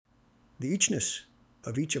the each-ness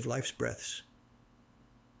of each of life's breaths.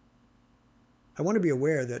 I want to be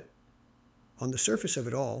aware that on the surface of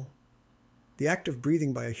it all, the act of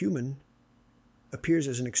breathing by a human appears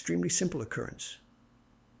as an extremely simple occurrence.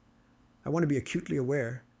 I want to be acutely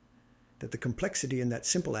aware that the complexity in that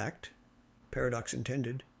simple act, paradox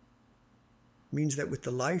intended, means that with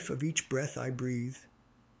the life of each breath I breathe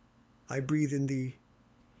in the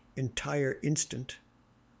entire instant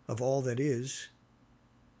of all that is,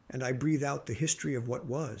 and I breathe out the history of what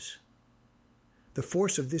was. The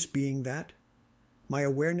force of this being that my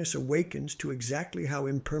awareness awakens to exactly how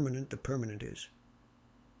impermanent the permanent is.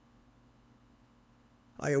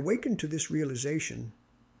 I awaken to this realization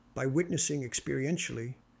by witnessing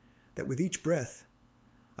experientially that with each breath,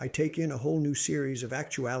 I take in a whole new series of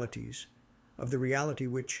actualities of the reality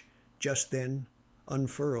which just then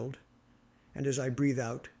unfurled, and as I breathe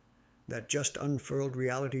out, that just unfurled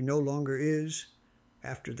reality no longer is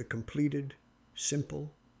after the completed,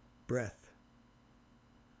 simple breath.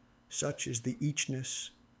 Such is the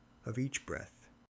each-ness of each breath.